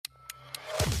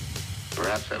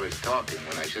Perhaps I was talking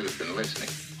when I should have been listening.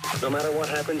 No matter what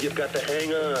happens, you've got to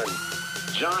hang on.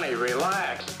 Johnny,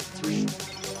 relax. 3.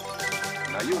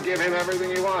 Now you give him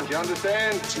everything he wants, you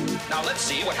understand? 2. Now let's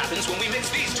see what happens when we mix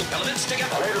these two elements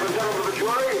together. Ladies and gentlemen of the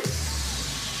jury.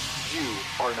 You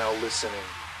are now listening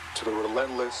to the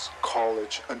Relentless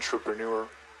College Entrepreneur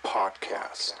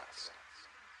Podcast.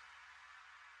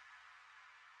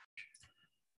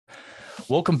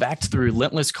 Welcome back to the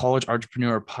Relentless College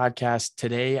Entrepreneur Podcast.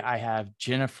 Today, I have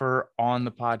Jennifer on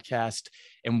the podcast,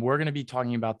 and we're going to be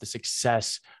talking about the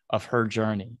success of her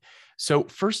journey. So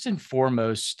first and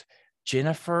foremost,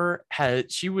 Jennifer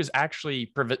she was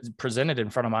actually presented in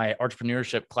front of my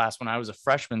entrepreneurship class when I was a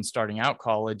freshman starting out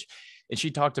college. And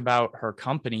she talked about her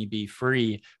company, Be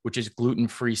Free, which is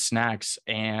gluten-free snacks.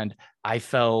 And I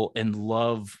fell in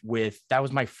love with, that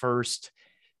was my first,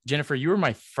 Jennifer, you were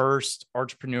my first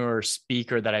entrepreneur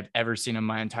speaker that I've ever seen in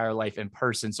my entire life in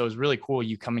person. So it was really cool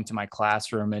you coming to my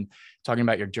classroom and talking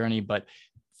about your journey. But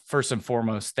first and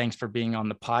foremost, thanks for being on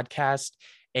the podcast.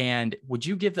 And would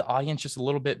you give the audience just a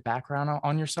little bit background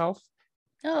on yourself?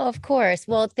 Oh, of course.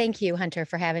 Well, thank you, Hunter,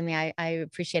 for having me. I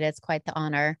appreciate it. It's quite the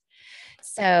honor.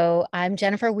 So I'm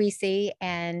Jennifer Wiese,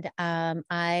 and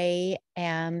I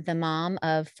am the mom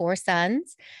of 4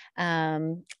 sons. Back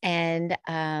in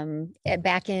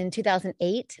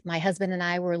 2008, my husband and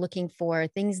I were looking for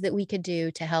things that we could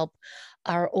do to help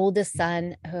our oldest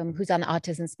son, who's on the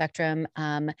autism spectrum,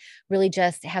 really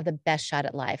just have the best shot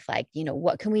at life. Like,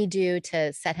 what can we do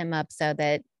to set him up so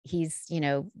that he's,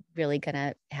 really going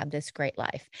to have this great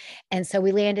life? And so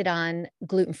we landed on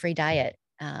gluten-free diet.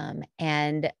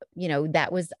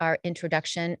 That was our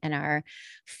introduction and our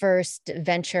first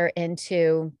venture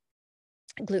into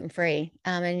gluten-free.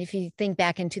 And if you think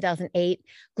back in 2008,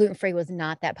 gluten-free was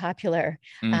not that popular.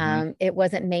 Mm-hmm. It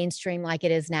wasn't mainstream like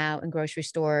it is now in grocery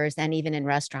stores and even in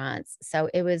restaurants. So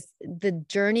the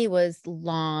journey was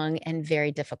long and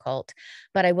very difficult.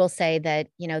 But I will say that,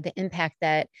 the impact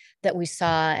that we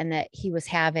saw and that he was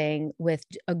having with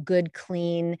a good,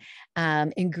 clean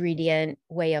ingredient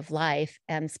way of life,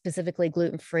 specifically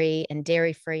gluten-free and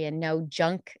dairy-free and no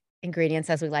junk ingredients,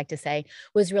 as we like to say,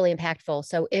 was really impactful.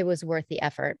 So it was worth the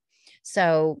effort.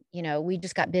 So, we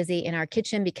just got busy in our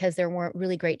kitchen because there weren't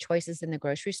really great choices in the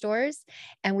grocery stores.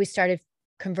 And we started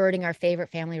converting our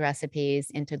favorite family recipes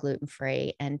into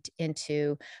gluten-free and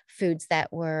into foods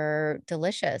that were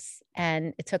delicious.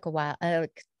 And it took a while.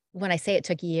 When I say it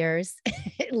took years,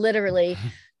 it literally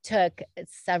took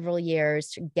several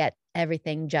years to get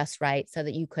everything just right so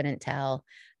that you couldn't tell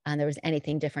there was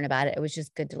anything different about it. It was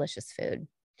just good, delicious food.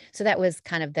 So that was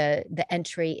kind of the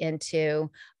entry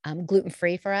into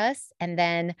gluten-free for us. And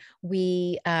then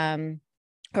my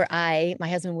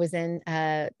husband was in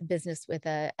business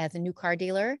as a new car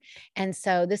dealer. And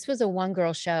so this was a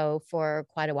one-girl show for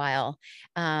quite a while.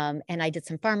 And I did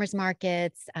some farmers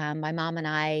markets. My mom and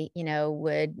I,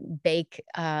 would bake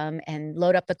and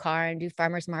load up the car and do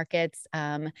farmers markets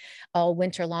all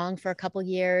winter long for a couple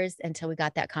years until we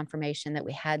got that confirmation that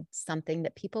we had something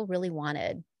that people really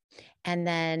wanted. And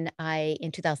then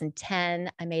in 2010,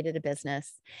 I made it a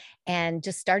business and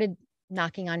just started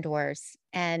knocking on doors.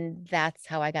 And that's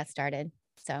how I got started.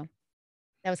 So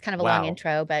that was kind of a long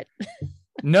intro, but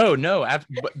No,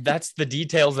 but that's the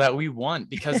details that we want,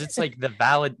 because it's like the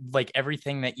valid, like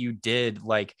everything that you did,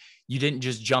 like you didn't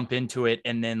just jump into it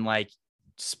and then like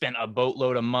spent a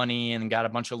boatload of money and got a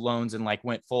bunch of loans and like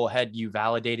went full ahead. You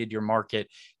validated your market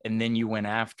and then you went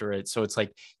after it. So it's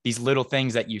like these little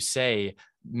things that you say,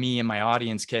 me and my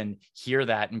audience can hear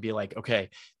that and be like, okay,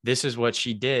 this is what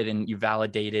she did. And you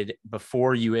validated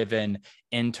before you even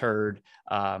entered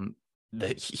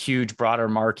the huge broader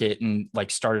market and like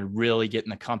started really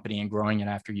getting the company and growing it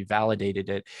after you validated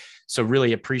it. So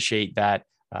really appreciate that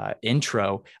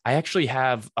intro. I actually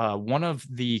have one of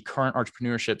the current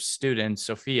entrepreneurship students,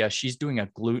 Sophia. She's doing a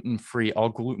all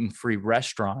gluten-free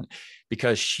restaurant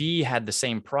because she had the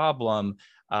same problem,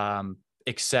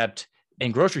 except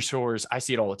in grocery stores, I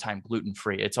see it all the time,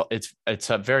 gluten-free. It's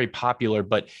a very popular,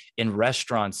 but in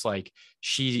restaurants, like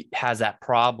she has that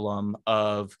problem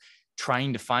of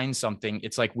trying to find something.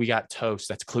 It's like, we got toast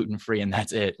that's gluten-free and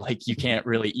that's it. Like you can't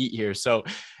really eat here. So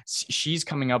she's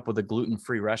coming up with a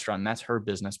gluten-free restaurant and that's her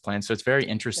business plan. So it's very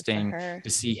interesting to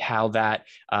see how that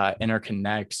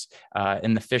interconnects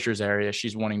in the Fishers area.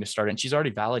 She's wanting to start it, and she's already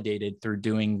validated through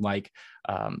doing like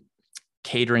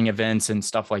catering events and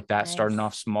stuff like that, starting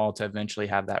off small to eventually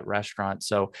have that restaurant.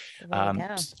 So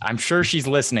I'm sure she's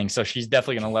listening. So she's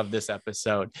definitely going to love this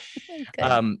episode.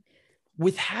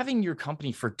 With having your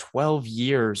company for 12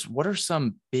 years, what are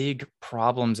some big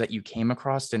problems that you came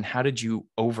across and how did you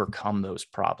overcome those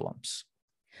problems?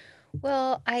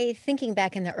 Well, thinking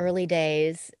back in the early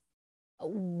days,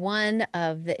 one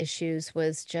of the issues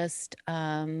was just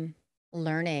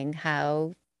learning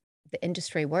how the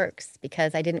industry works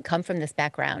because I didn't come from this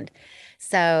background.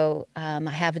 So I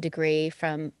have a degree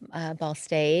from Ball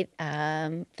State,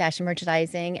 fashion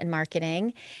merchandising and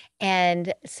marketing.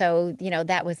 And so,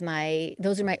 that was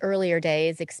those are my earlier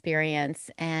days experience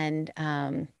and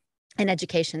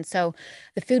education. So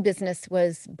the food business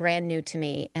was brand new to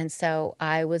me. And so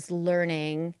I was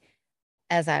learning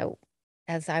as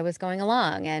I was going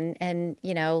along and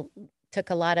took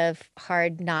a lot of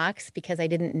hard knocks because I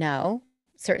didn't know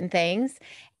certain things.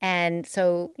 And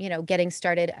so, getting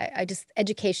started, I just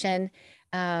education,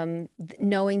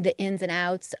 knowing the ins and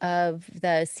outs of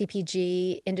the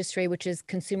CPG industry, which is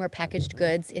consumer packaged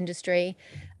goods industry,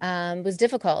 was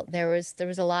difficult. There was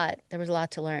a lot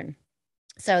to learn.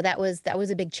 So that was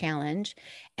a big challenge.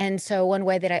 And so one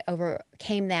way that I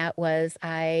overcame that was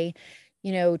I,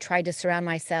 tried to surround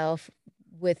myself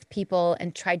with people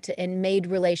and made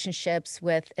relationships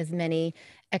with as many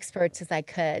experts as I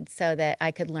could so that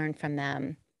I could learn from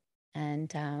them.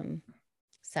 And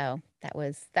so that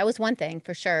was one thing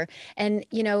for sure. And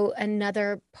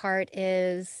another part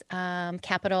is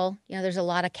capital. There's a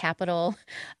lot of capital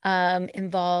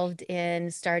involved in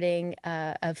starting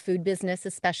a food business,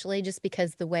 especially just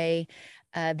because the way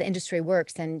the industry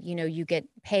works, and you get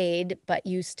paid, but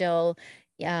you still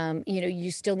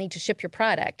need to ship your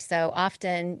product. So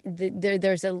often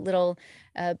there's a little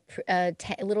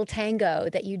tango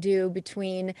that you do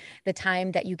between the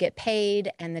time that you get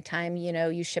paid and the time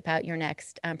you ship out your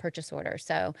next purchase order.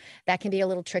 So that can be a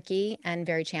little tricky and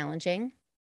very challenging.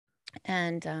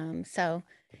 And so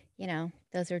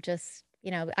those are just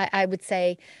I would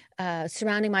say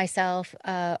surrounding myself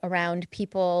around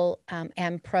people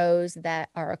and pros that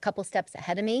are a couple steps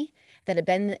ahead of me that have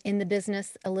been in the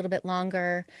business a little bit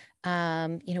longer.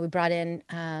 We brought in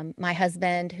my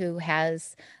husband, who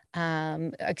has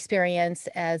experience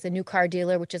as a new car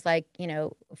dealer, which is like,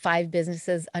 5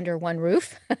 businesses under one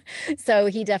roof. So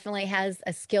he definitely has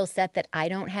a skill set that I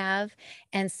don't have.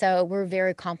 And so we're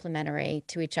very complementary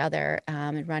to each other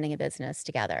in running a business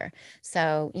together.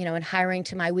 So, in hiring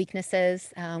to my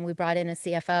weaknesses, we brought in a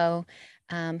CFO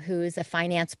who's a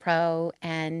finance pro,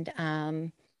 and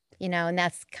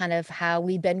that's kind of how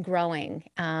we've been growing,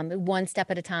 one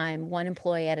step at a time, one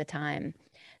employee at a time.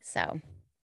 So.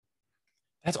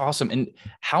 That's awesome. And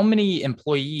how many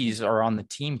employees are on the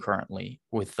team currently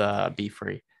with Be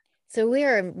Free? So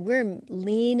we're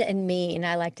lean and mean,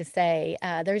 I like to say.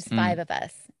 There's Mm. 5 of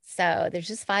us. So there's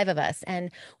just 5 of us,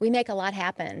 and we make a lot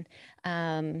happen.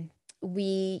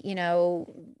 We,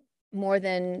 more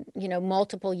than,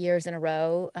 multiple years in a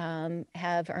row,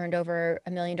 have earned over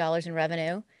 $1 million in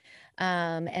revenue.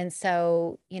 And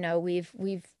so,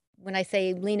 when I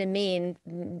say lean and mean,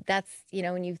 that's,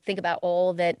 when you think about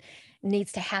all that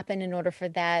needs to happen in order for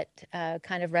that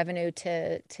kind of revenue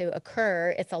to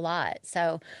occur, it's a lot.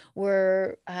 So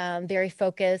we're very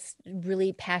focused,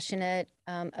 really passionate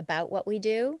about what we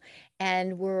do,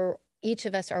 and each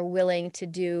of us are willing to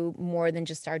do more than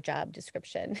just our job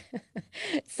description.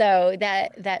 So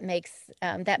that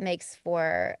makes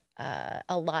for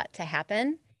a lot to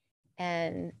happen,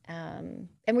 and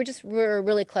we're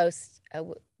really close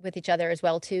with each other as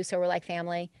well too. So we're like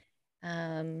family.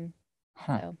 Huh.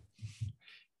 So.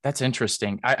 That's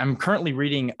interesting. I'm currently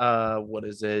reading, what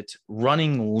is it?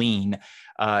 Running Lean.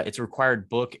 It's a required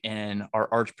book in our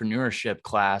entrepreneurship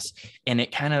class, and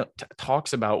it kind of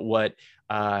talks about what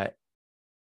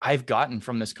I've gotten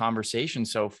from this conversation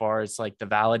so far. It's like the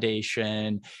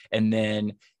validation, and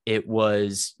then it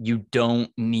was you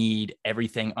don't need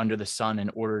everything under the sun in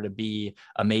order to be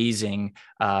amazing.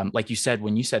 Like you said,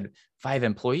 when you said 5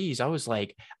 employees, I was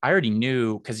like, I already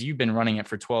knew because you've been running it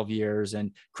for 12 years,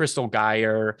 and Crystal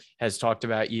Geyer has talked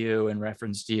about you and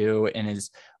referenced you, and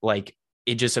is like,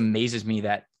 it just amazes me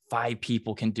that 5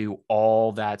 people can do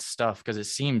all that stuff, because that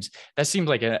seems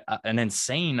like an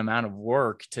insane amount of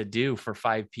work to do for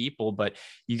 5 people, but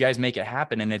you guys make it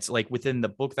happen. And it's like within the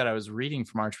book that I was reading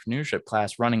from entrepreneurship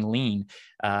class, Running Lean,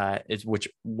 is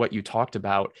what you talked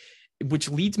about,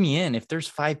 which leads me in, if there's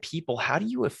 5 people, how do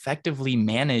you effectively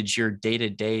manage your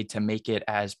day-to-day to make it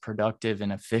as productive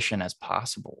and efficient as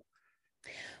possible?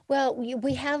 Well,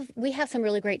 we have some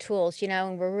really great tools,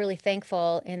 and we're really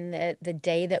thankful in the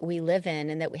day that we live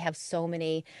in, and that we have so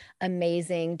many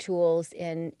amazing tools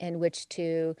in which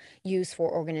to use for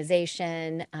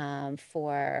organization,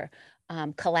 for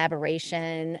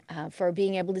collaboration, for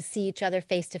being able to see each other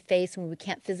face to face when we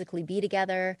can't physically be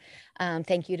together.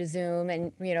 Thank you to Zoom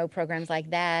and, programs like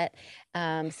that.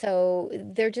 So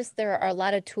there are a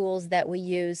lot of tools that we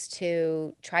use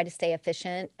to try to stay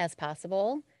efficient as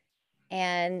possible.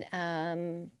 And,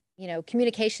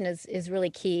 communication is really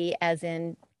key, as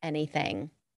in anything.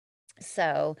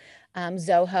 So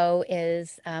Zoho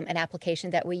is an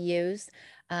application that we use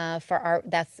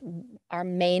that's our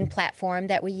main platform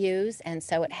that we use. And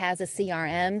so it has a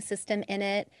CRM system in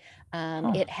it.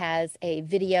 It has a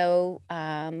video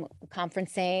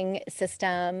conferencing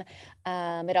system.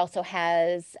 It also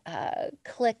has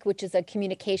Click, which is a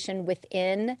communication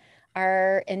within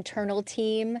our internal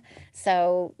team.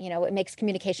 So, it makes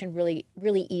communication really,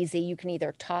 really easy. You can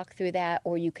either talk through that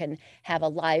or you can have a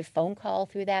live phone call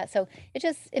through that. So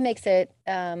it makes it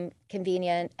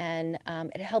convenient, and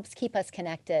it helps keep us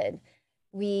connected.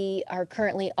 We are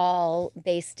currently all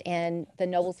based in the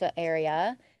Noblesville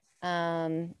area.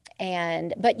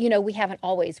 But we haven't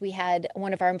always. We had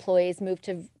one of our employees move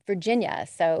to Virginia,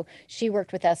 so she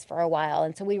worked with us for a while.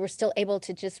 And so we were still able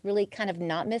to just really kind of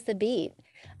not miss a beat,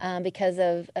 because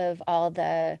of all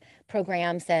the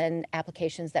programs and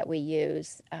applications that we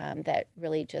use, that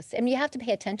really just, you have to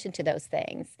pay attention to those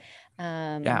things.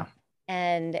 Yeah.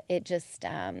 And it just,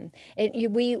 when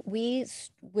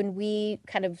we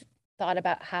kind of thought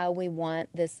about how we want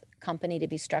this company to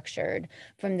be structured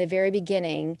from the very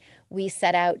beginning, we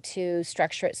set out to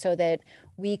structure it so that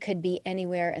we could be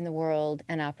anywhere in the world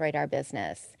and operate our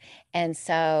business. And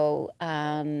so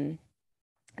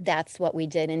that's what we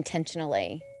did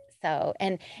intentionally. So,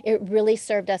 and it really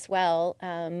served us well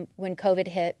when COVID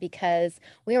hit, because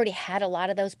we already had a lot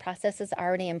of those processes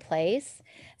already in place.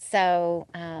 So,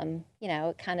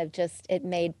 it kind of it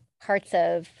made parts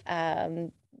of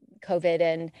COVID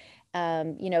and,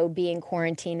 being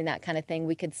quarantined and that kind of thing,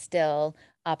 we could still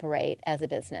operate as a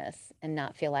business and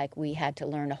not feel like we had to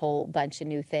learn a whole bunch of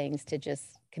new things to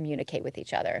just communicate with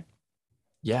each other.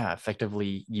 Yeah,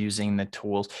 effectively using the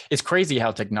tools. It's crazy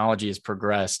how technology has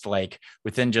progressed, like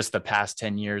within just the past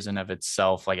 10 years in of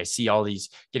itself. Like I see all these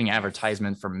getting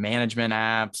advertisement for management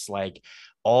apps, like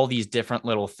all these different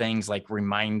little things, like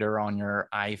reminder on your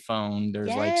iPhone. There's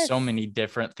like so many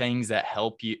different things that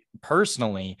help you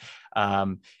personally,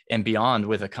 and beyond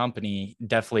with a company.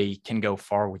 Definitely can go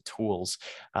far with tools.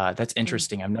 That's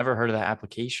interesting. I've never heard of that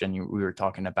application we were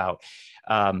talking about.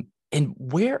 And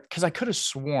because I could have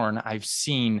sworn I've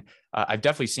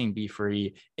definitely seen Be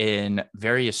Free in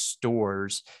various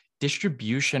stores.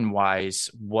 Distribution wise,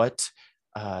 what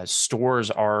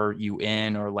stores are you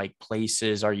in, or like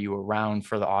places are you around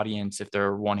for the audience if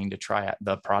they're wanting to try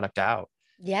the product out?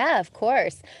 Yeah, of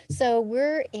course. So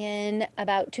we're in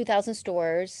about 2,000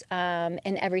 stores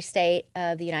in every state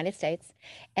of the United States.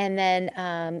 And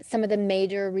then some of the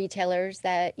major retailers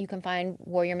that you can find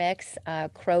Warrior Mix,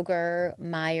 Kroger,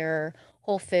 Meijer,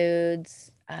 Whole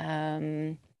Foods,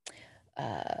 I'm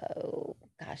drawing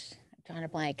a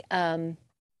blank.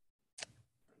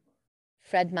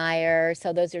 Fred Meyer.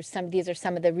 So these are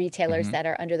some of the retailers that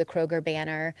are under the Kroger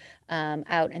banner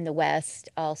out in the West.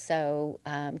 Also,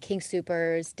 King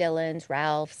Supers, Dillon's,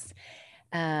 Ralph's,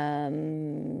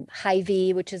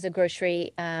 Hy-Vee, which is a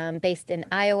grocery based in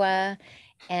Iowa,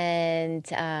 and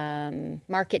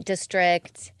Market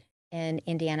District in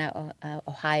Indiana,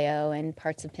 Ohio, and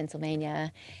parts of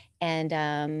Pennsylvania.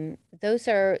 And those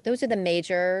are the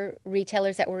major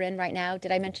retailers that we're in right now.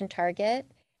 Did I mention Target?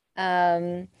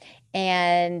 And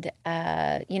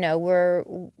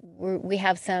we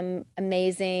have some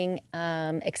amazing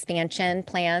expansion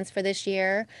plans for this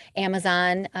year.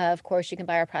 Amazon, of course, you can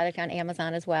buy our product on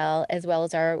Amazon as well as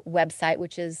our website,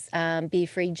 which is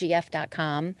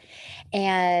befreegf.com.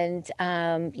 And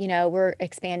we're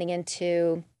expanding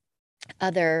into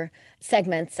other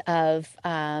segments of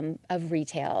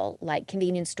retail, like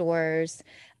convenience stores.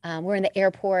 We're in the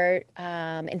airport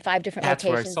in 5 different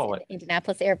locations in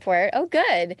Indianapolis Airport. Oh,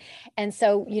 good. And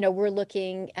so, we're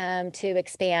looking to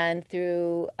expand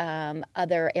through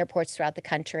other airports throughout the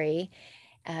country,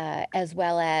 as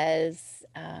well as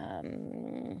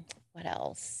what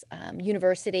else?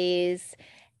 Universities,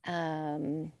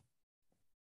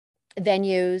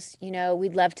 venues.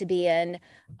 We'd love to be in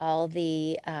all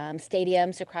the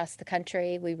stadiums across the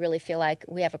country. We really feel like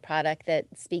we have a product that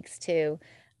speaks to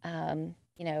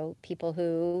people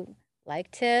who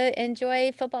like to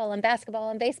enjoy football and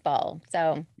basketball and baseball.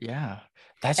 So yeah,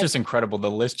 that's just incredible. The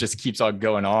list just keeps on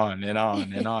going on and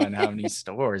on and on. How many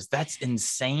stores? That's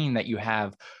insane that you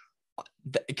have.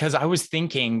 Because I was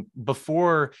thinking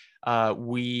before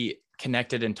we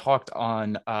connected and talked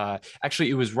on, actually,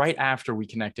 it was right after we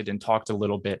connected and talked a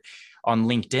little bit on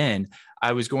LinkedIn.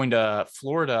 I was going to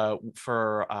Florida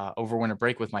for over winter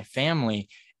break with my family,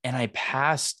 and I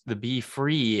passed the Be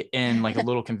Free in like a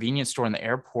little convenience store in the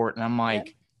airport. And I'm like,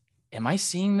 Yep. am I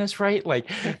seeing this right? Like,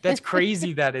 that's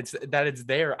crazy that it's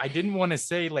there. I didn't want to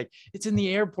say like it's in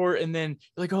the airport and then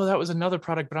like, oh, that was another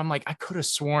product, but I'm like, I could have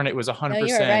sworn it was No,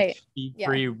 you were 100% right. Be Yeah.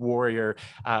 Free Warrior.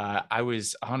 I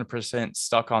was 100%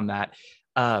 stuck on that.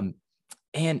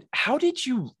 And how did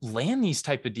you land these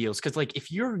type of deals? Because like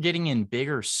if you're getting in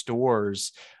bigger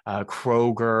stores,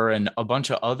 Kroger and a bunch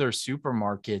of other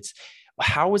supermarkets,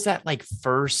 how was that like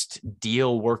first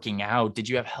deal working out? Did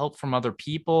you have help from other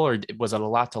people, or was it a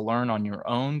lot to learn on your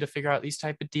own to figure out these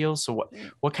type of deals? So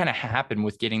what kind of happened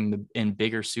with getting in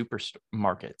bigger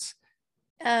supermarkets?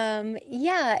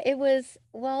 Yeah, it was,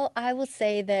 well, I will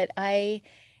say that I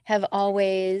have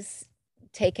always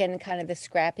taken kind of the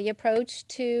scrappy approach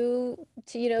to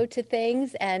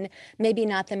things, and maybe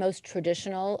not the most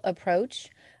traditional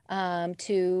approach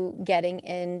to getting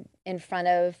in front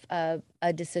of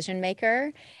a decision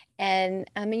maker. And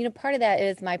I mean, part of that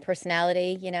is my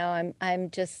personality.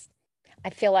 I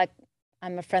feel like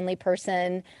I'm a friendly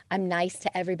person. I'm nice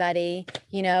to everybody,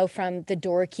 from the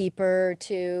doorkeeper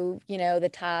to, the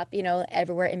top,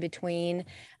 everywhere in between.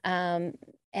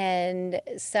 And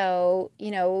so,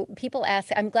 people ask,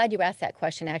 I'm glad you asked that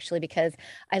question actually, because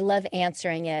I love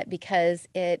answering it, because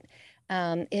it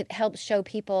helps show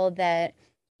people that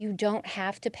you don't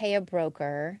have to pay a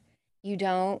broker. You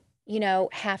don't,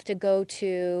 have to go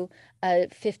to a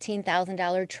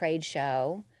 $15,000 trade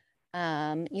show.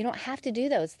 You don't have to do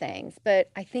those things,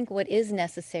 but I think what is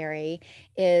necessary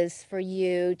is for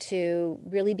you to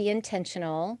really be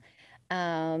intentional,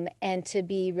 and to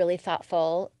be really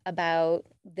thoughtful about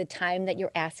the time that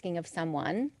you're asking of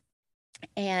someone,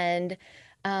 and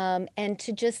and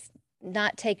to just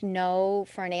not take no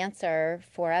for an answer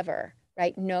forever,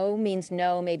 right? No means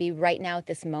no, maybe right now at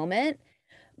this moment,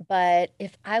 but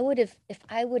if I would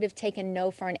have taken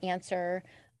no for an answer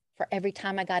for every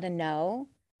time I got a no,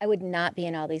 I would not be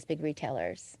in all these big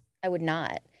retailers. I would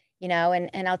not,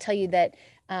 and I'll tell you that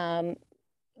um,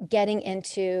 getting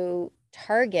into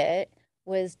Target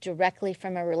was directly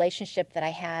from a relationship that I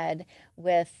had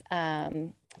with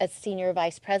a senior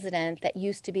vice president that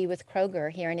used to be with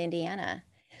Kroger here in Indiana.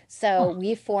 So Huh.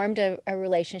 we formed a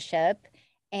relationship,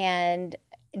 and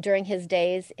during his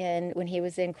days when he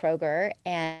was in Kroger,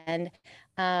 and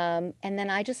then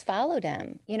I just followed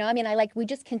him. I mean, we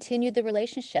just continued the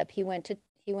relationship. He went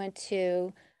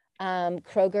to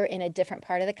Kroger in a different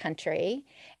part of the country,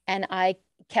 and I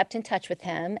kept in touch with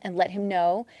him and let him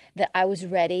know that I was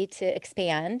ready to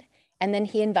expand. And then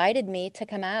he invited me to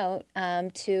come out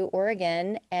to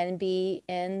Oregon and be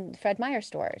in Fred Meyer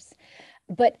stores.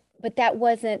 But that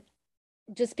wasn't,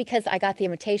 just because I got the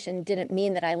invitation didn't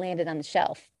mean that I landed on the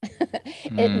shelf.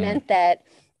 It Mm.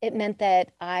 meant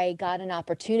that I got an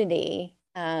opportunity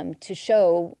to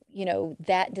show,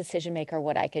 that decision maker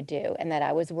what I could do, and that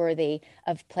I was worthy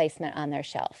of placement on their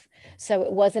shelf. So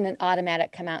it wasn't an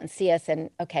automatic come out and see us and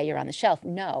okay, you're on the shelf.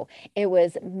 No, it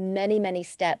was many, many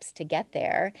steps to get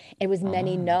there. It was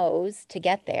many Ah, no's to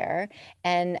get there.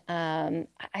 And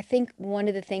I think one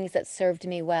of the things that served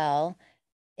me well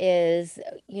is,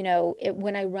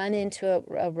 when I run into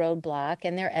a roadblock,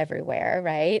 and they're everywhere,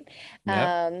 right? yep.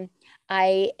 Um,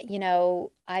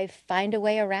 I find a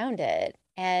way around it,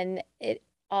 and it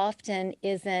often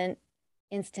isn't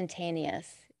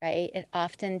instantaneous, right? It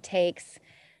often takes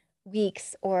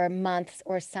weeks or months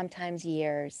or sometimes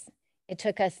years. It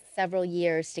took us several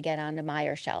years to get onto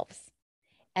Meyer shelves,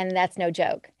 and that's no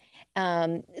joke.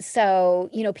 So,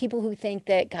 people who think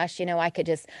that, gosh, I could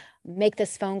just make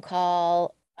this phone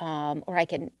call, or I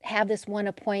can have this one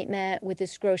appointment with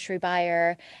this grocery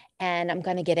buyer and I'm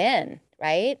going to get in,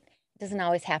 right? It doesn't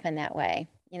always happen that way.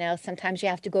 Sometimes you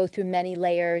have to go through many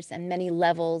layers and many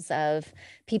levels of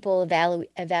people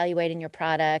evaluating your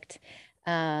product.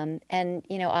 And,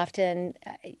 often,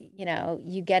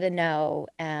 you get a no,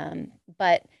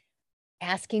 but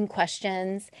asking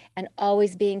questions and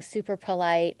always being super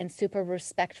polite and super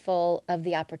respectful of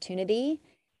the opportunity,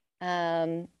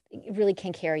 it really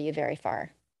can carry you very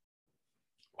far.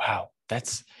 Wow.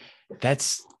 That's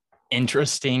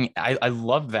interesting. I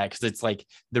love that, because it's like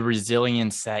the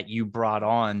resilience that you brought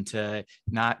on to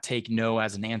not take no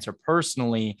as an answer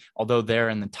personally, although there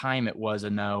in the time it was a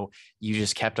no. You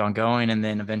just kept on going, and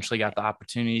then eventually got the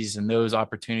opportunities, and those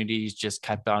opportunities just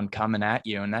kept on coming at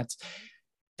you. And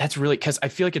That's really, because I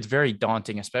feel like it's very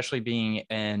daunting, especially being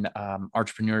an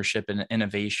entrepreneurship and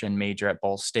innovation major at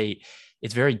Ball State.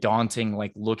 It's very daunting,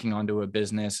 like looking onto a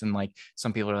business, and like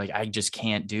some people are like, I just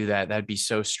can't do that. That'd be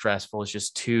so stressful. It's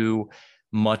just too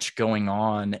much going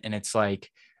on. And it's like,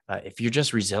 if you're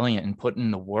just resilient and put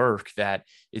in the work, that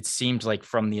it seems like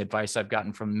from the advice I've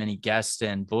gotten from many guests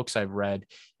and books I've read,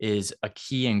 is a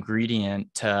key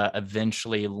ingredient to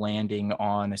eventually landing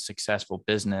on a successful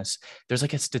business. There's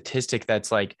like a statistic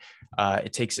that's like,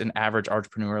 it takes an average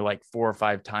entrepreneur like 4 or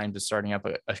 5 times of starting up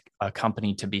a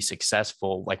company to be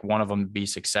successful, like one of them to be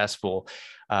successful.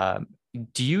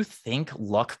 Do you think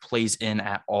luck plays in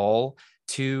at all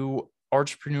to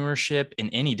entrepreneurship in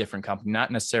any different company,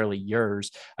 not necessarily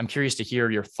yours? I'm curious to hear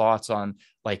your thoughts on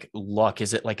like luck.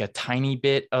 Is it like a tiny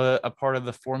bit a part of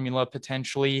the formula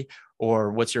potentially,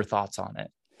 or what's your thoughts on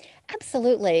it?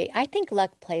 Absolutely. I think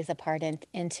luck plays a part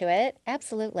into it.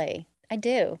 Absolutely. I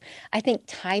do. I think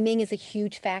timing is a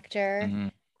huge factor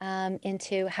Mhm.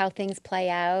 into how things play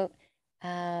out.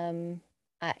 Um,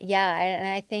 yeah, and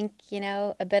I think,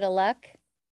 a bit of luck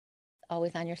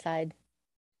always on your side.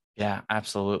 Yeah,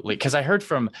 absolutely. Because I heard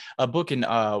from a book in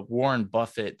Warren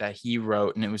Buffett that he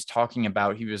wrote, and it was talking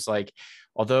about, he was like,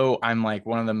 although I'm like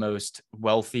one of the most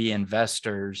wealthy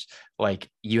investors, like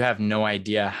you have no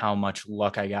idea how much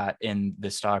luck I got in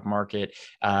the stock market,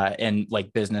 and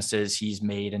like businesses he's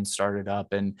made and started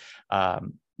up, and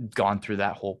um, gone through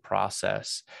that whole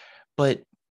process. But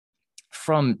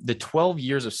from the 12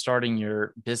 years of starting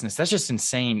your business, that's just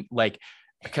insane. Like,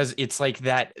 because it's like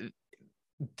that,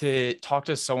 to talk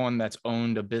to someone that's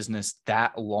owned a business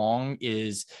that long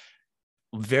is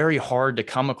very hard to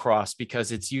come across,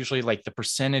 because it's usually like the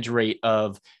percentage rate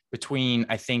of between,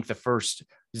 I think the first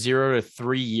 0 to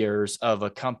 3 years of a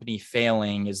company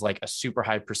failing is like a super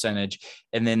high percentage.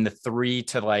 And then the 3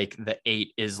 to like the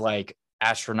 8 is like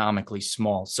astronomically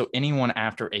small. So anyone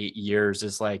after 8 years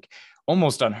is like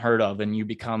almost unheard of. And you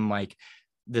become like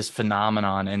this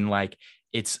phenomenon. And like,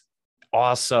 it's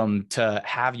awesome to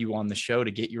have you on the show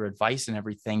to get your advice and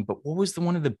everything. But what was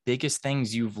one of the biggest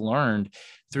things you've learned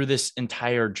through this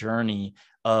entire journey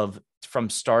of from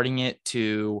starting it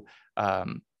to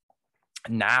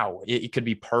now? It could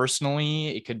be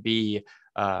personally, it could be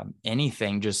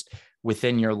anything, just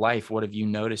within your life. What have you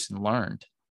noticed and learned?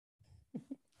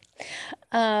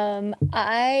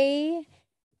 I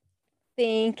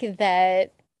think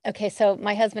that, okay, so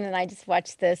my husband and I just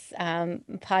watched this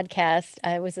podcast.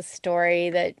 It was a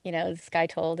story that, this guy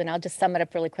told, and I'll just sum it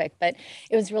up really quick, but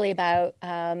it was really about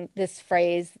this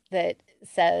phrase that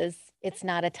says, it's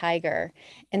not a tiger.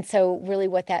 And so really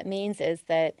what that means is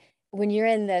that when you're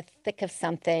in the thick of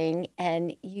something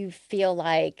and you feel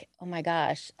like, oh my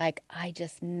gosh, like I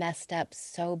just messed up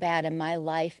so bad and my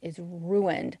life is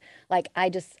ruined. Like I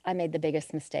made the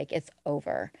biggest mistake. It's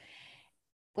over.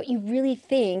 What you really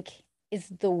think is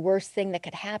the worst thing that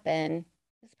could happen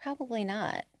is probably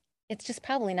not. It's just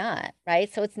probably not,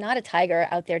 right? So it's not a tiger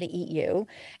out there to eat you.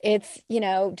 It's,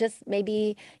 just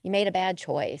maybe you made a bad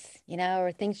choice,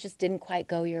 or things just didn't quite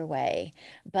go your way.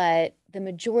 But the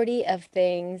majority of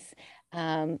things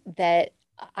that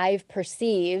I've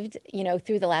perceived,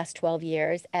 through the last 12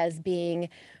 years as being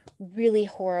really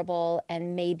horrible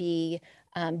and maybe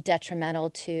detrimental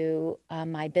to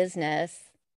my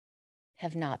business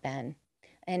have not been.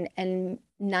 And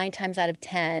 9 times out of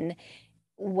 10,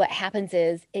 what happens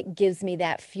is it gives me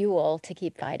that fuel to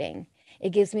keep fighting. It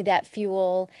gives me that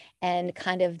fuel and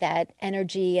kind of that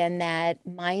energy and that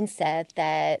mindset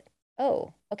that,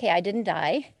 oh, okay, I didn't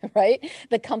die, right?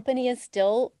 The company is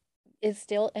still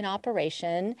in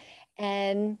operation,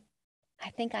 and I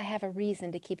think I have a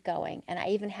reason to keep going. And I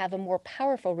even have a more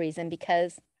powerful reason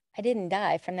because I didn't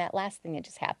die from that last thing that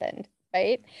just happened,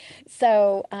 right?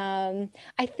 So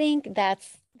I think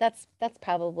that's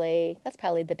probably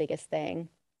the biggest thing.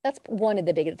 That's one of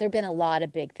the biggest. There've been a lot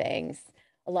of big things.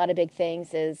 A lot of big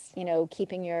things is,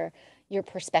 keeping your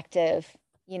perspective,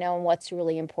 on what's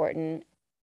really important.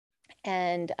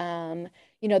 And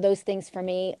those things for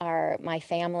me are my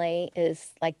family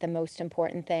is like the most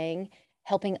important thing.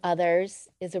 Helping others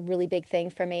is a really big thing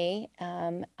for me.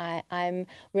 I'm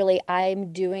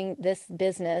doing this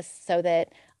business so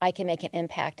that I can make an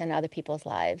impact on other people's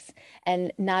lives,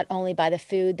 and not only by the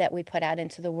food that we put out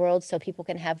into the world, so people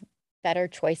can have better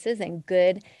choices and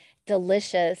good,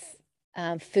 delicious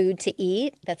food to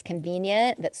eat that's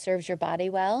convenient, that serves your body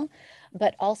well,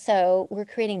 but also we're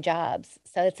creating jobs.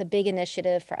 So it's a big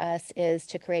initiative for us is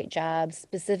to create jobs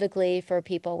specifically for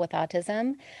people with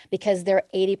autism because they're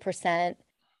 80%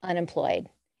 unemployed.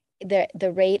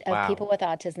 The rate of Wow. people with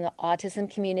autism, the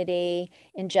autism community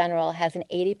in general has an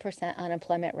 80%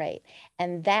 unemployment rate.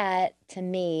 And that to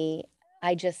me,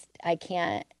 I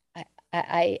can't,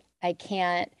 I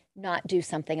can't not do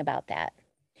something about that.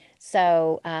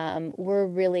 So we're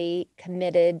really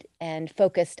committed and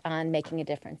focused on making a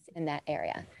difference in that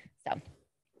area. So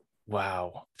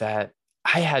Wow. That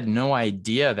I had no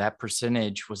idea that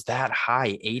percentage was that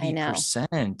high, I know.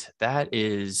 80%. That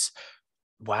is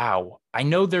wow. I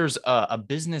know there's a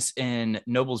business in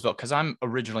Noblesville because I'm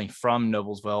originally from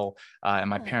Noblesville, and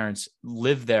my Oh, parents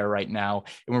live there right now.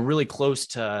 And we're really close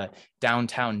to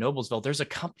downtown Noblesville. There's a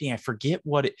company, I forget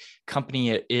what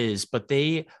company it is, but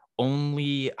they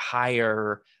only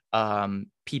hire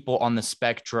people on the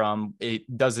spectrum.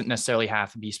 It doesn't necessarily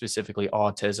have to be specifically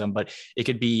autism, but it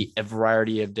could be a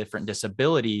variety of different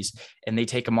disabilities. And they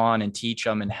take them on and teach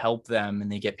them and help them,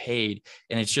 and they get paid.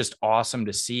 And it's just awesome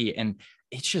to see. And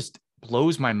it just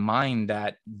blows my mind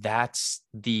that that's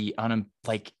the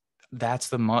like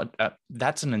that's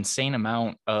an insane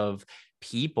amount of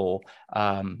people.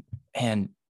 And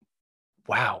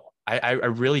wow, I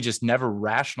really just never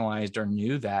rationalized or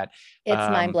knew that. it's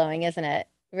mind um blowing, isn't it?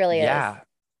 Really is. yeah,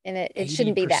 And it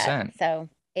shouldn't be that. 80%. So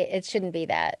it shouldn't be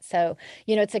that. So,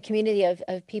 it's a community of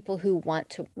people who want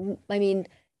to, I mean,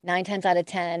 9 times out of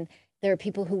 10, there are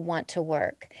people who want to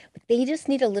work, but they just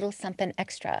need a little something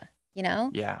extra, you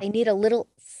know? Yeah. They need a little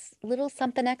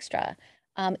something extra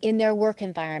in their work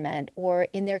environment or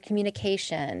in their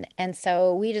communication. And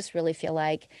so we just really feel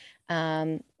like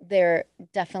they're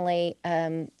definitely,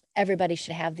 everybody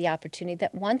should have the opportunity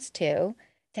that wants to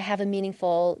have a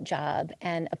meaningful job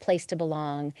and a place to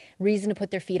belong, reason to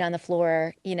put their feet on the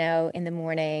floor, in the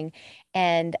morning,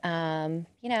 and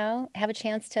have a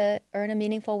chance to earn a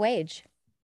meaningful wage.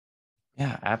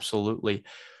 Yeah, absolutely.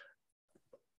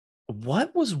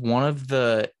 What was one of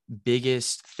the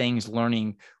biggest things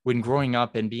learning when growing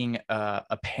up and being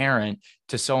a parent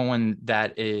to someone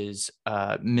that is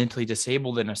mentally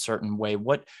disabled in a certain way?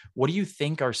 What do you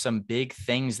think are some big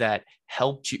things that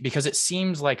helped you? Because it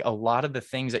seems like a lot of the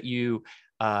things that you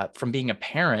from being a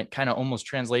parent kind of almost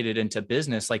translated into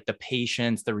business, like the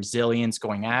patience, the resilience,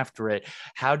 going after it.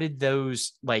 How did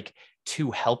those like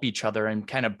to help each other and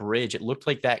kind of bridge? It looked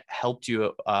like that helped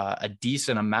you a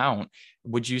decent amount.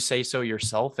 Would you say so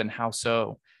yourself, and how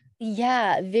so?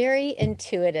 Yeah, very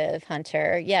intuitive,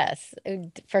 Hunter. Yes,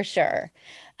 for sure.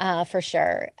 For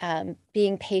sure.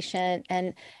 Being patient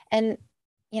and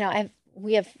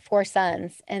we have 4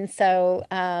 sons. And so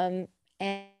and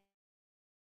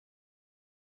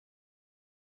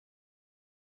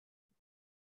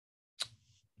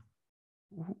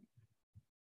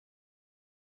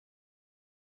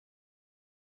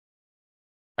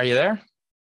Are you there?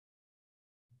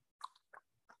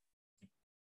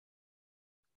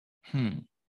 Hmm.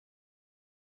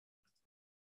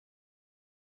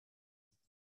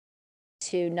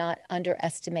 to not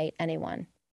underestimate anyone.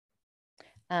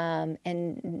 And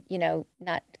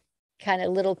not kind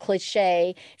of little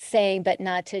cliche saying, but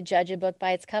not to judge a book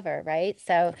by its cover, right?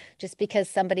 So just because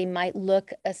somebody might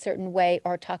look a certain way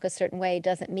or talk a certain way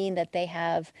doesn't mean that they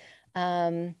have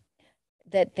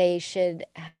that they should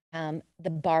the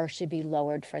bar should be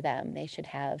lowered for them. They should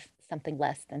have something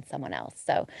less than someone else.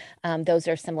 So those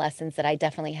are some lessons that I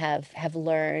definitely have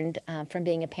learned from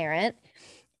being a parent,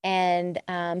 and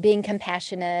being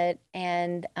compassionate,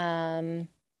 and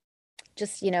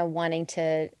just wanting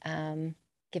to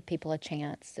give people a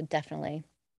chance. So definitely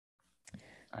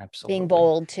being Absolutely.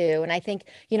 bold too. And I think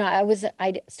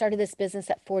I started this business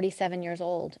at 47 years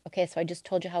old. Okay, so I just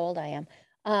told you how old I am.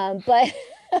 But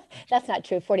that's not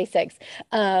true, 46.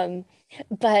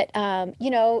 But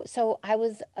so I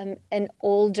was an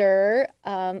older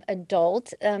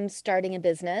adult starting a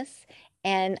business,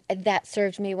 and that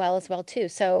served me well as well too.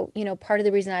 So, part of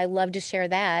the reason I love to share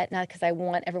that, not because I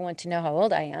want everyone to know how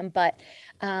old I am, but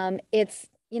it's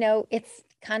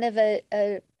kind of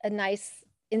a nice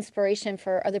inspiration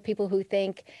for other people who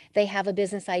think they have a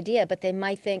business idea, but they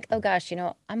might think, oh gosh,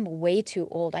 I'm way too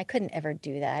old. I couldn't ever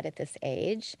do that at this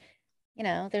age.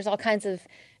 There's all kinds of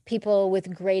people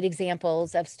with great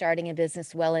examples of starting a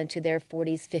business well into their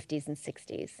 40s, 50s, and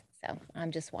 60s. So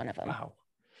I'm just one of them. Wow.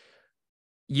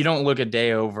 You don't look a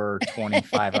day over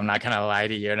 25. I'm not gonna lie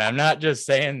to you, and I'm not just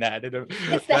saying that. It's the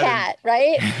That is hat,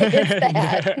 right? It's the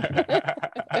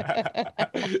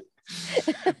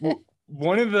hat.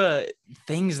 one of the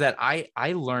things that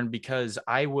I learned because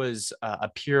I was a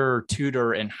peer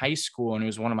tutor in high school, and it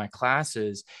was one of my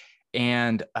classes,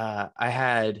 and I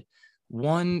had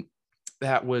one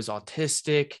that was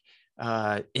autistic,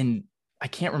 and I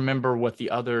can't remember what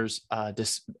the other's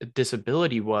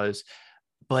disability was,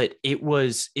 but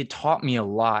it taught me a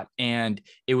lot. And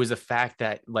it was a fact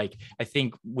that, like, I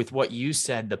think with what you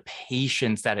said, the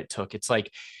patience that it took, it's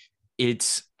like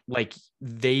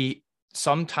they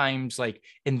sometimes like,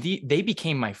 and they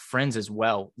became my friends as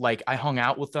well. Like I hung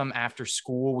out with them after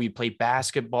school, we played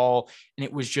basketball, and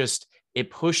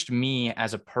it pushed me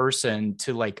as a person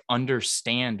to like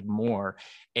understand more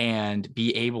and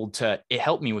be able to, it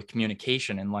helped me with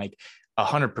communication and like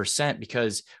 100%,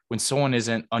 because when someone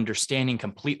isn't understanding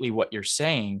completely what you're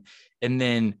saying, and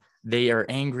then they are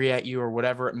angry at you or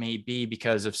whatever it may be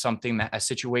because of a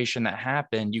situation that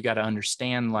happened, you got to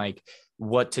understand like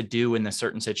what to do in a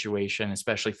certain situation,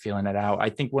 especially feeling it out. I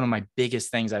think one of my biggest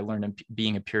things I learned in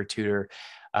being a peer tutor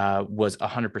was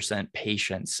 100%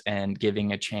 patience and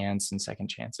giving a chance and second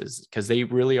chances, because they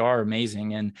really are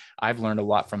amazing. And I've learned a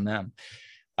lot from them.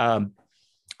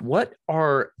 What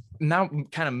are, now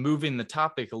kind of moving the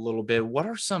topic a little bit, what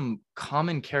are some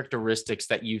common characteristics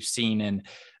that you've seen in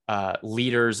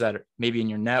leaders that are maybe in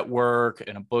your network,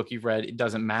 in a book you've read, it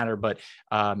doesn't matter, but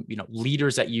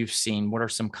leaders that you've seen, what are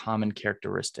some common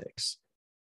characteristics?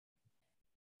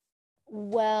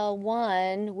 Well,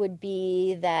 one would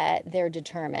be that they're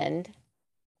determined.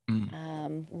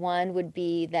 One would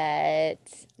be that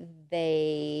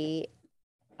they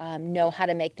know how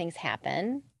to make things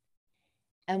happen.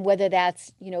 And whether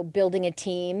that's, building a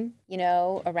team,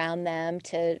 around them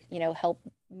to, help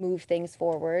move things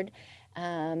forward.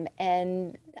 And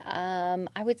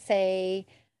I would say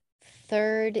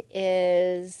third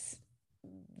is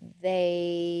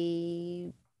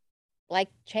they like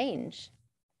change.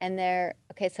 And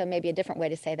so maybe a different way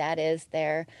to say that is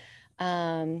they're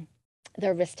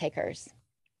risk takers.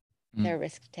 They're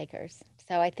risk takers.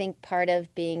 So I think part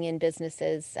of being in business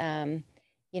is,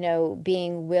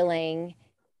 being willing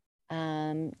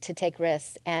to take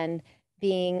risks, and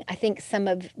I think some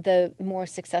of the more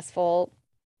successful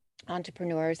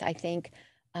entrepreneurs, I think,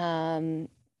 are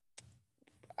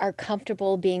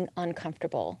comfortable being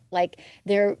uncomfortable. Like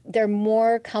they're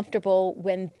more comfortable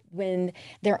when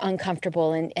they're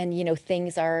uncomfortable, and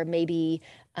things are maybe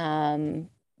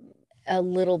a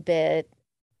little bit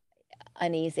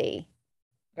uneasy,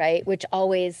 right? Which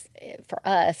always, for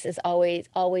us, is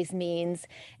always means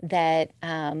that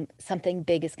something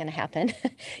big is going to happen.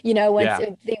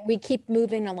 We keep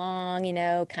moving along,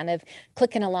 kind of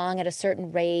clicking along at a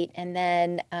certain rate, and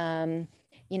then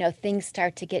things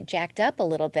start to get jacked up a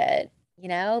little bit,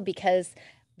 because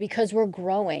we're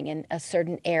growing in a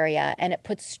certain area, and it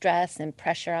puts stress and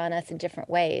pressure on us in different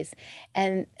ways,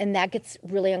 and that gets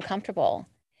really uncomfortable.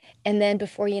 And then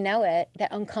before you know it,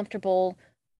 that uncomfortable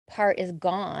part is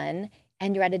gone,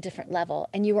 and you're at a different level.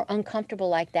 And you were uncomfortable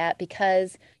like that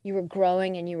because you were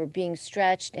growing and you were being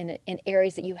stretched in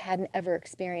areas that you hadn't ever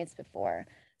experienced before.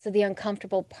 So the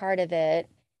uncomfortable part of it,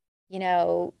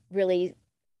 really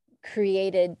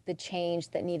created the change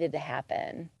that needed to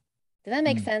happen. Does that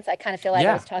make sense? I kind of feel like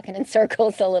I was talking in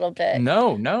circles a little bit.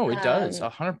 No, it does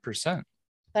 100%.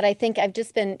 But I think I've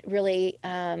just been really,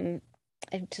 we're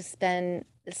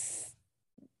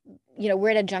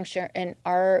at a juncture in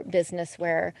our business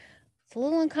where it's a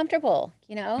little uncomfortable,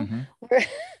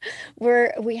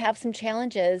 we have some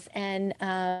challenges, and,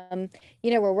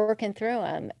 we're working through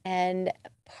them. And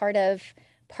part of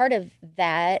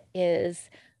that is,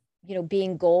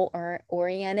 being goal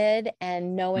oriented,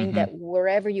 and knowing that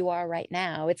wherever you are right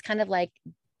now, it's kind of like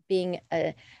being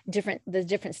the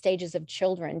different stages of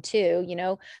children too,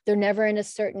 they're never in a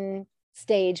certain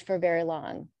stage for very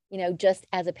long. Just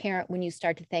as a parent, when you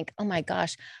start to think, oh my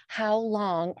gosh, how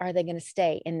long are they going to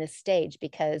stay in this stage?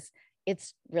 Because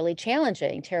it's really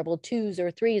challenging, terrible 2s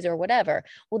or 3s or whatever.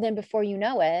 Well, then before you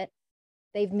know it,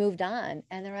 they've moved on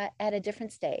and they're at a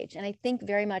different stage. And I think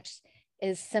very much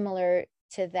is similar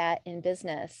to that in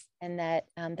business, and that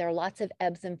there are lots of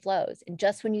ebbs and flows. And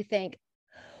just when you think,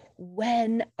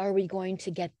 when are we going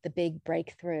to get the big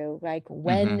breakthrough? Like,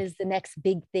 when is the next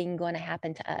big thing going to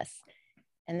happen to us?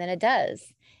 And then it does.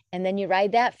 And then you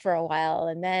ride that for a while.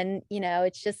 And then,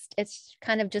 it's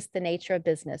kind of just the nature of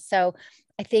business. So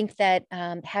I think that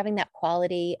having that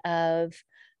quality of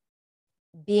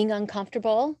being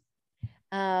uncomfortable,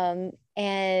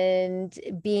 and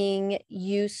being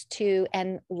used to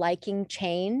and liking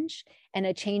change and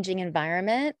a changing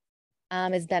environment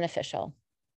is beneficial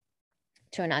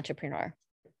to an entrepreneur.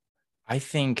 I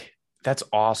think that's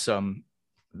awesome.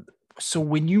 So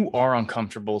when you are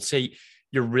uncomfortable, say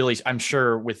I'm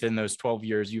sure within those 12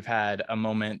 years, you've had a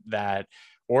moment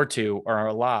or two or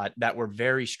a lot that were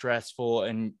very stressful,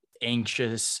 and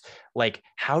anxious. Like,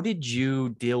 how did you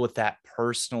deal with that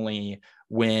personally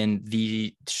when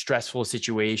the stressful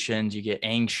situations, you get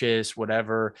anxious,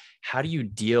 whatever? How do you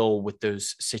deal with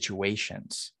those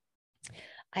situations?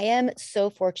 I am so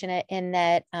fortunate in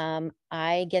that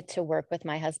I get to work with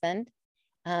my husband.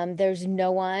 There's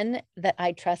no one that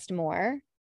I trust more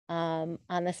on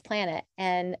this planet.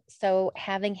 And so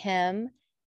having him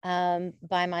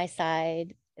by my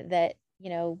side, that,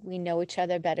 we know each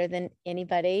other better than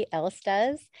anybody else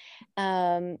does,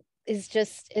 I'm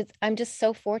just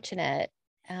so fortunate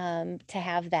to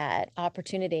have that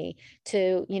opportunity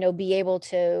to, be able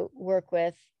to work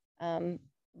with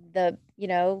the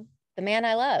man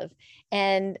I love.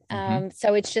 And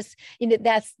so it's just,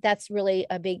 that's really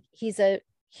a big,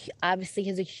 obviously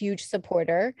he's a huge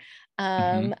supporter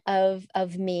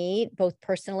of me, both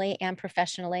personally and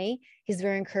professionally. He's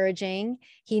very encouraging.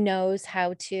 He knows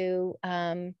how to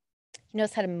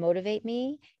motivate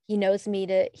me. He knows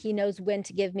when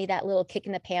to give me that little kick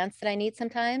in the pants that I need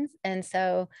sometimes. And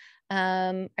so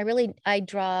I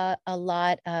draw a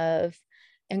lot of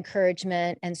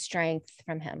encouragement and strength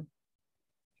from him.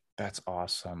 That's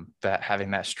awesome, that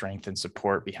having that strength and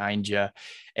support behind you.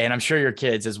 And I'm sure your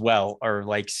kids as well are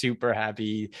like super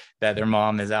happy that their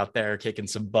mom is out there kicking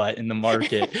some butt in the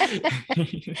market.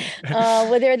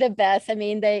 Oh, well, they're the best. I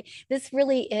mean, this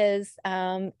really is,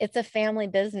 it's a family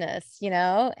business,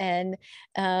 and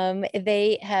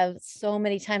they have so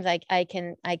many times I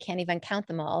can't even count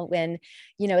them all when,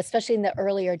 especially in the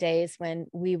earlier days when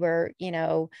we were,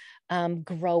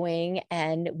 growing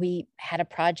and we had a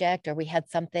project or we had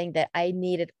something that I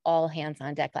needed all hands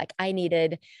on deck. Like I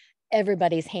needed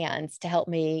everybody's hands to help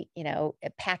me,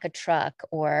 pack a truck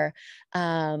or,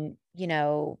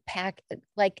 pack,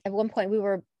 like at one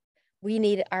point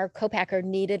our co-packer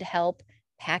needed help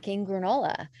packing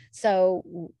granola.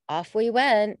 So off we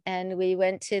went and we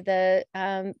went to the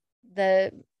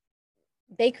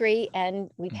bakery and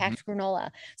we packed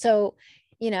granola. So,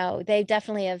 they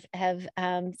definitely have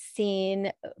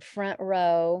seen front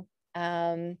row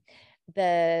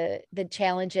the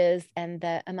challenges and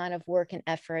the amount of work and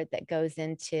effort that goes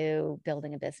into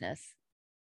building a business.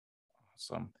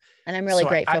 Awesome. And I'm really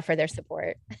grateful for their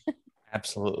support.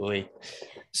 Absolutely.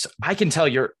 So I can tell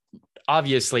you're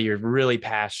really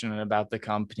passionate about the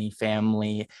company,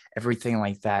 family, everything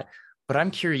like that. But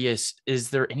I'm curious, is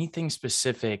there anything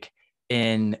specific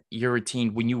in your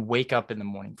routine when you wake up in the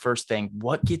morning, first thing,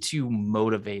 what gets you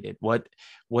motivated? What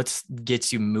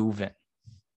gets you moving?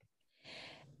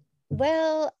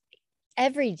 Well,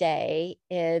 every day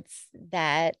it's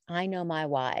that I know my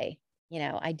why.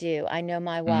 I do. I know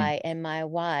my why, and my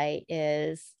why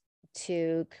is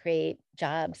to create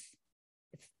jobs.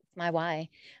 It's my why.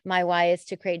 My why is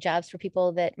to create jobs for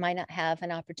people that might not have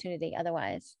an opportunity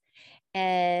otherwise.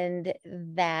 And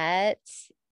that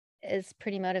is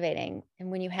pretty motivating.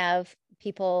 And when you have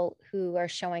people who are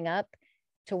showing up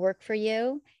to work for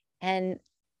you, and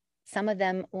some of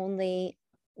them only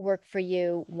work for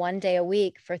you one day a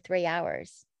week for 3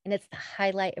 hours, and it's the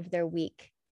highlight of their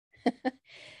week.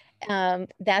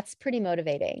 That's pretty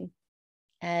motivating.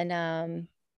 And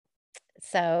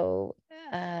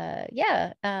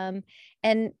yeah. And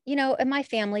in my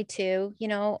family too,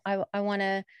 I want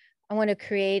to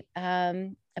create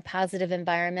a positive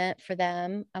environment for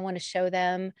them. I want to show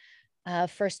them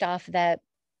first off that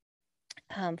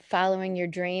following your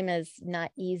dream is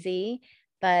not easy,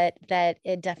 but that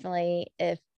it definitely,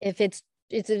 if it's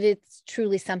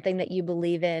truly something that you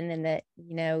believe in and that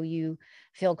you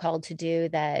feel called to do,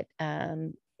 that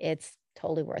it's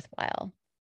totally worthwhile.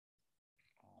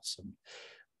 Awesome.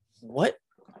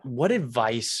 What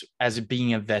advice, as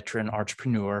being a veteran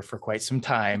entrepreneur for quite some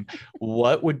time,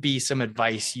 what would be some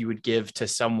advice you would give to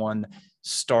someone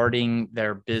starting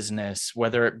their business,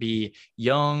 whether it be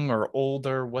young or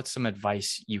older? What's some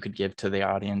advice you could give to the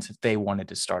audience if they wanted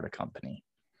to start a company?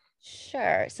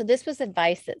 Sure. So this was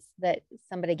advice that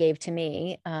somebody gave to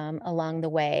me along the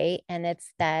way. And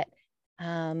it's that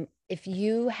if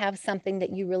you have something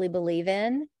that you really believe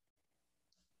in,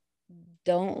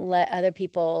 don't let other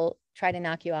people try to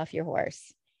knock you off your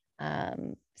horse.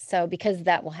 So because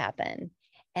that will happen.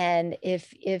 And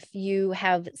if you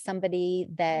have somebody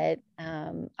that,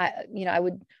 I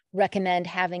would recommend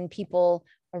having people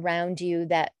around you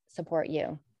that support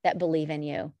you, that believe in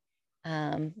you.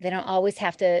 They don't always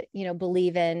have to,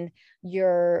 believe in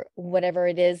your, whatever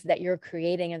it is that you're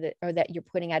creating or that you're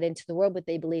putting out into the world, but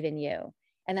they believe in you.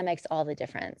 And that makes all the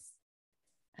difference.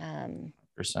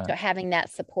 So having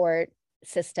that support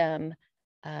system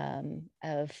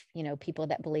of, people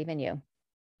that believe in you.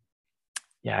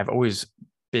 Yeah, I've always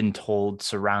been told,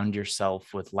 surround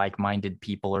yourself with like-minded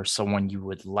people or someone you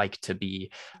would like to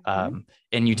be. And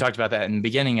you talked about that in the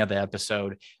beginning of the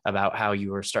episode about how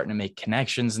you were starting to make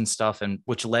connections and stuff, and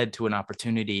which led to an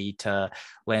opportunity to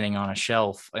landing on a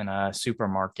shelf in a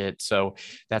supermarket. So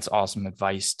that's awesome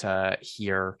advice to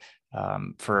hear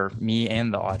for me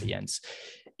and the audience.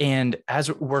 And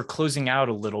as we're closing out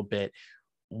a little bit,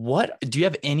 what do you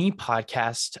have any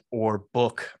podcast or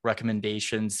book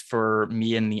recommendations for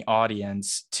me and the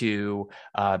audience to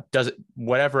does it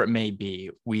whatever it may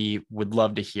be? We would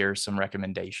love to hear some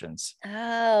recommendations.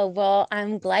 Oh, well,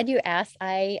 I'm glad you asked.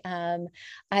 I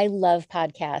love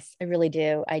podcasts. I really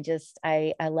do.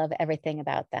 I love everything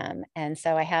about them. And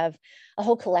so I have a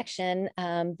whole collection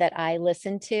that I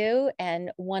listen to.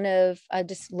 And I'll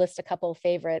just list a couple of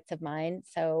favorites of mine.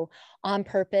 So On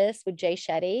Purpose with Jay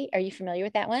Shetty. Are you familiar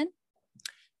with that one?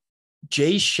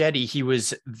 Jay Shetty, he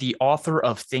was the author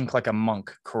of Think Like a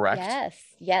Monk, correct?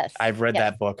 Yes. I've read yes.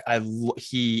 that book.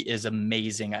 He is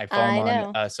amazing. I follow I him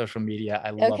know. on social media. I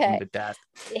love him to death.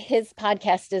 His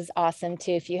podcast is awesome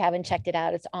too. If you haven't checked it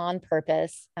out, it's On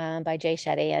Purpose by Jay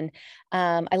Shetty. And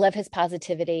I love his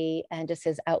positivity and just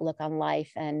his outlook on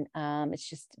life. And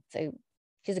he's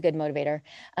a good motivator.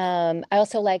 I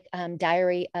also like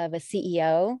Diary of a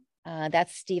CEO.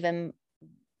 That's Stephen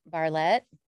Bartlett.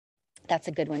 That's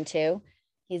a good one too.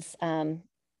 He's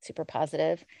super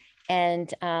positive.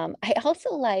 And I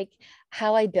also like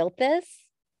How I Built This.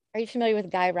 Are you familiar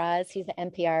with Guy Raz? He's the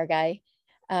NPR guy.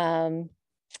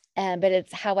 But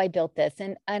it's How I Built This.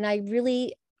 And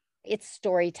it's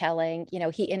storytelling.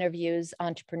 He interviews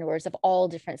entrepreneurs of all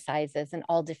different sizes and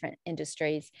all different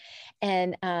industries.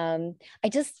 And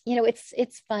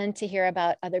it's fun to hear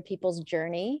about other people's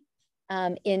journey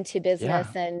into business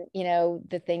and,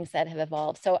 the things that have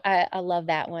evolved. So I love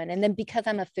that one. And then because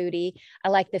I'm a foodie, I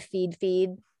like the feed.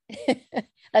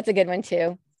 That's a good one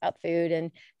too, about food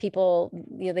and people,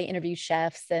 they interview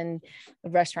chefs and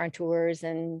restaurateurs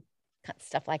and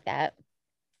stuff like that.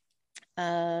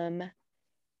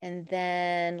 And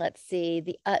then let's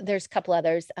see, there's a couple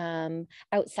others.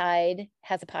 Outside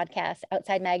has a podcast,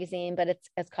 Outside Magazine, but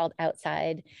it's called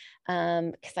Outside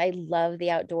because I love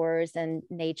the outdoors and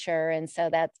nature. And so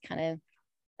that's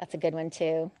a good one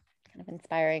too, kind of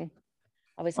inspiring.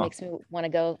 Always makes me want to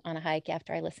go on a hike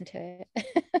after I listen to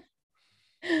it.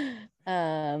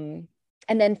 And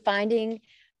then Finding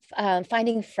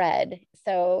Fred.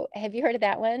 So have you heard of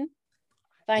that one?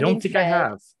 I don't think I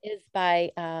have. Is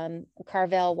by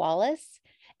Carvel Wallace.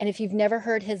 And if you've never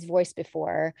heard his voice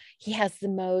before, he has the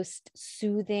most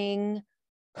soothing,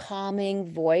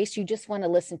 calming voice. You just want to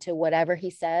listen to whatever he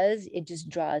says. It just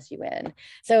draws you in.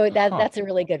 So that's a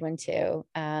really good one too.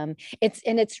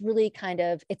 It's really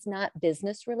it's not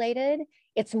business related.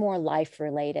 It's more life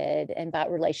related and about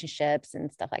relationships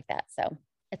and stuff like that. So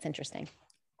it's interesting.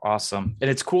 Awesome. And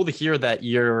it's cool to hear that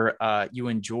you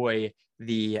enjoy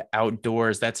the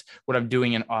outdoors. That's what I'm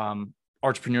doing in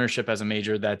entrepreneurship as a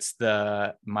major. That's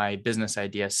my business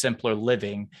idea, Simpler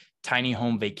Living, tiny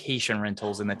home vacation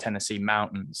rentals in the Tennessee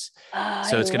mountains.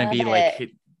 So it's going to be like,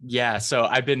 so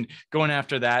I've been going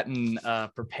after that and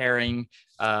preparing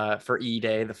for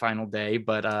E-Day, the final day,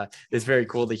 but it's very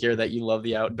cool to hear that you love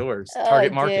the outdoors.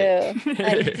 Target market.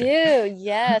 I do.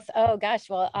 Yes. Oh gosh.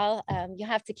 Well, you'll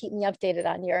have to keep me updated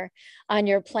on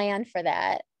your plan for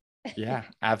that. Yeah,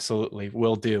 absolutely.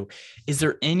 Will do. Is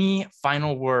there any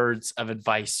final words of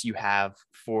advice you have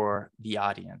for the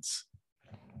audience?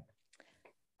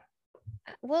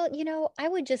 Well, I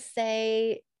would just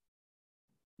say,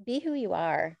 be who you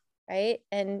are, right?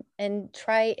 And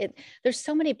try it. There's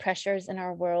so many pressures in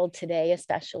our world today,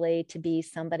 especially to be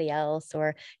somebody else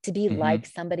or to be like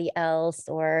somebody else,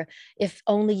 or if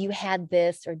only you had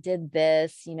this or did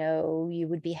this, you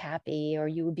would be happy or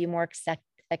you would be more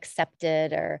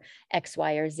accepted or X,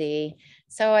 Y, or Z.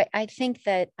 So I think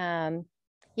that,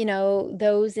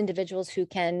 those individuals who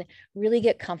can really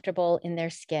get comfortable in their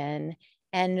skin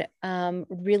and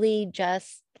really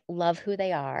just love who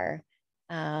they are,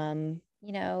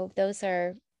 those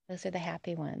are the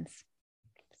happy ones.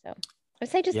 So I would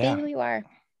say just be who you are.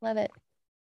 Love it.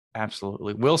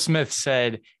 Absolutely. Will Smith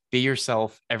said, "Be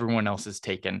yourself, everyone else is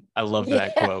taken." I love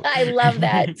that quote. I love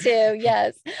that too.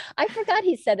 Yes. I forgot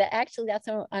he said that. Actually, that's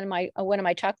on one of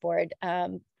my chalkboard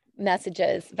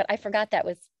messages, but I forgot that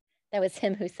was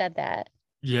him who said that.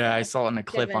 Yeah, I saw it in a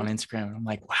clip on Instagram. And I'm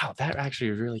like, wow, that actually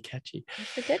is really catchy.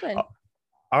 It's a good one.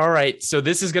 All right. So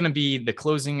this is going to be the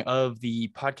closing of the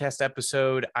podcast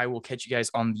episode. I will catch you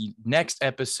guys on the next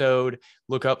episode.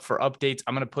 Look up for updates.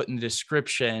 I'm going to put in the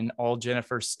description all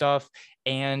Jennifer's stuff,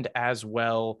 and as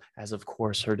well as, of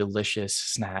course, her delicious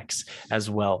snacks as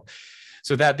well.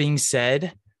 So that being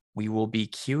said, we will be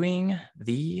cueing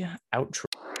the outro.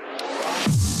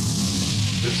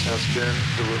 This has been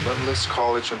the Relentless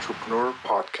College Entrepreneur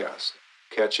Podcast.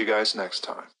 Catch you guys next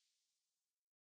time.